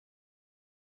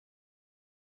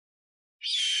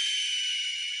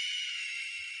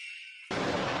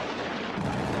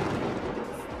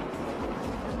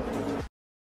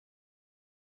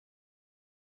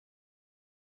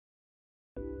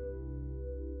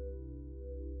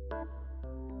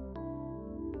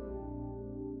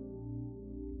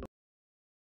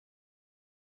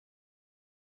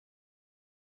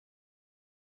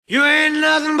You ain't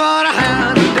nothing but a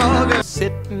hound dog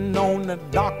sitting on the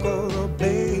dock of the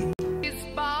bay.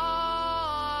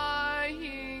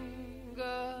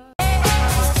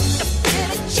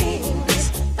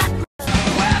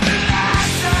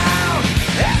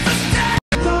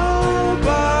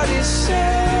 Nobody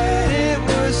said it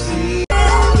was easy.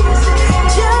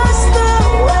 Just the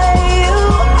way you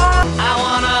are. I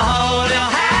wanna hold your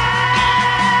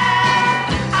hand.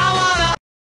 I wanna.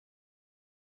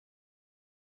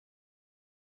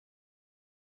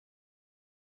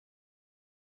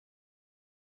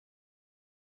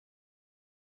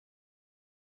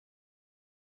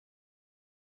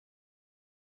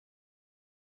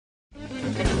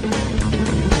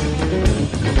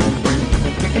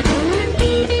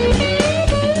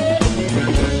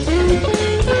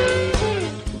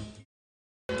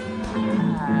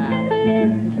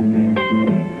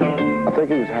 I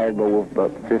think he was hired by Wolf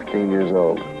about 15 years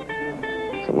old,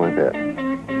 something like that.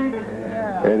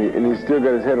 And he's still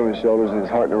got his head on his shoulders and his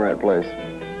heart in the right place.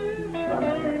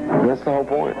 And that's the whole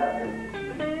point.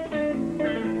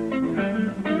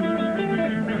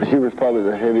 He was probably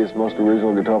the heaviest, most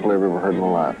original guitar player I've ever heard in my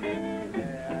life.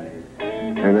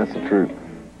 And that's the truth.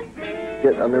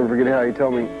 Yet I'll never forget how he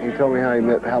told me how he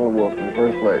met Howlin' Wolf in the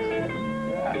first place.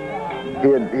 He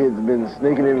had been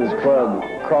sneaking in his club,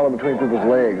 crawling between people's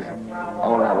legs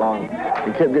all night long.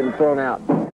 He kept getting thrown out.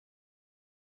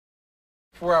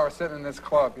 4 hours sitting in this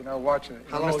club, you know, watching it.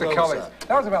 How long Mr. ago Kelly's. was that?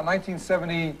 That was about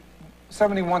 1970,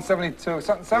 71, 72,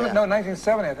 something, Yeah. no,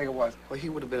 1970, I think it was. Well, he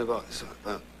would have been about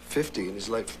 50 in his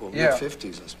Yeah.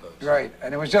 mid-50s, I suppose. Right,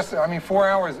 and it was just, I mean, 4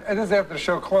 hours. It is after the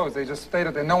show closed. They just stayed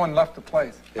up there. No one left the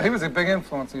place. Yeah. But he was a big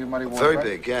influence in Muddy Waters. Very right?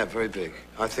 big, yeah, very big.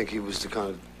 I think he was the kind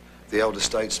of the elder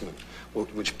statesman,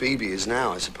 which BB is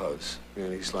now, I suppose. You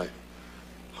know, he's like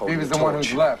holding He was the the one who's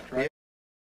torch. left, right?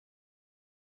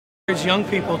 Encourage young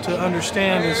people to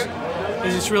understand is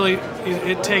it's really,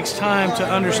 it takes time to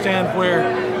understand where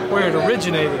it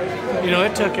originated. You know,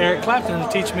 it took Eric Clapton to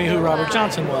teach me who Robert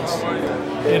Johnson was,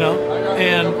 you know,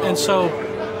 and so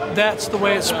that's the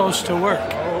way it's supposed to work.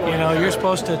 You know, you're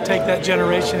supposed to take that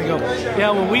generation and go,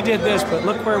 yeah, well, we did this, but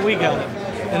look where we got it,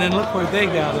 and then look where they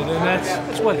got it, and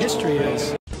that's what history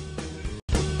is.